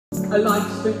a light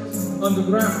slipped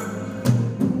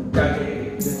underground.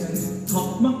 Daddy didn't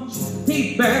talk much,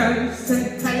 he barely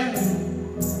said hello.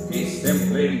 He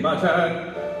simply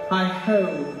muttered, hi-ho,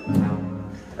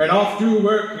 and off to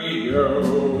work he'd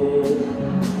go.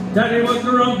 Daddy was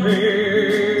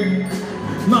grumpy.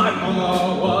 My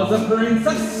mama was a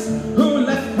princess who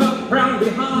left her crown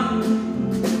behind.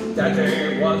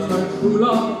 Daddy was her true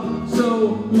love,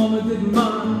 so mama didn't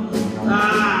mind.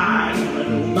 I never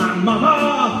knew my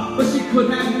mama, but she could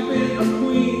have been a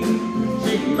queen.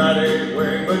 She married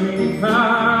way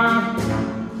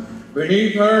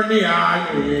beneath her knee,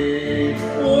 I mean.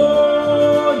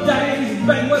 Oh, Daddy's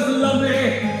bed was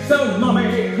lovely, so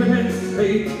mommy couldn't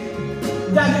sleep.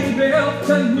 Daddy built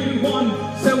a new one,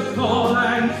 so tall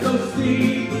and so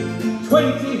steep.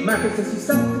 20 mattresses he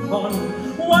slept upon.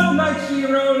 One night she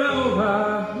rolled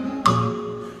over,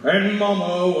 and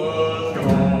Mama was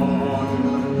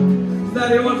gone.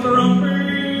 Daddy was grumpy.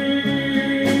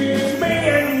 Me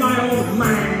and my old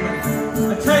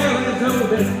man, a tale as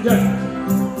old as dirt.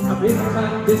 A bit of a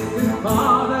distant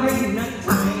father in a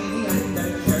tiny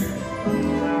undershirt.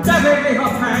 Daddy gave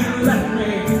up and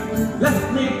left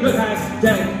me good as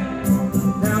dead.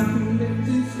 Now he lives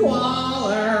in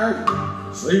squalor,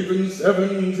 sleeping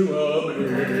 7 to a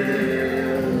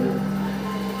bed.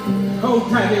 Oh,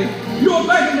 Daddy, you were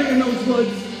begging me in those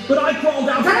woods, but I crawled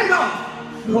out. Hang up!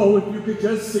 Oh, if you could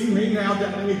just see me now,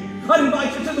 Daddy, I'd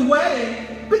invite you to the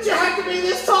wedding, but you have to be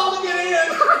this tall to get in.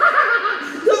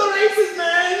 To the races,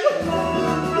 man!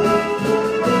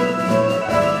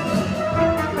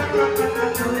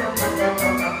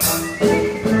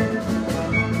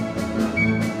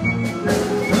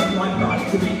 One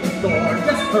night to be in store,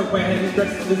 just her wedding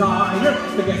dress designer.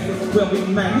 The guests will be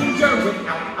major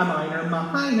without a minor.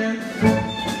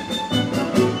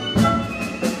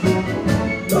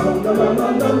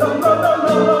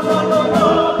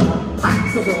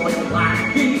 Packs of royal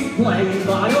lackeys playing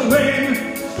violin.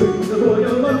 Strings of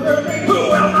royal underneath. Who will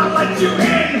not let you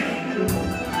in?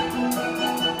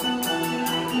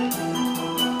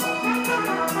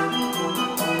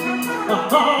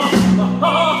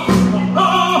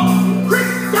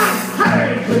 Christian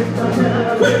Harry!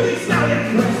 With these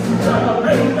stallions, in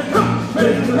the coach,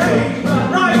 with the lady,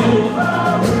 rival,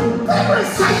 the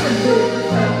procession.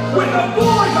 With the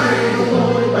boy band, the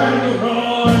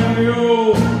radio,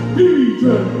 DJ,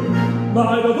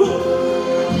 by the book.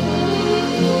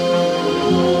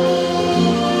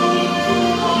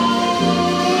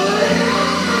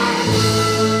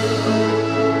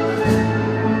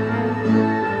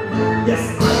 Yes,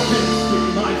 I can see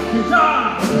my future,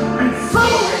 and so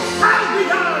it shall be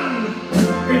done.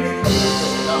 It's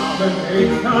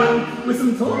nomination with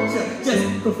some torture just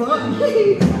for fun.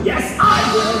 Yes, I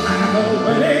will have a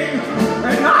wedding,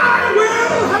 and I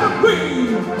will have a queen.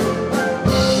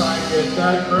 Once I get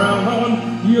that crown on,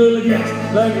 you'll get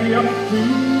the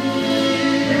guillotine.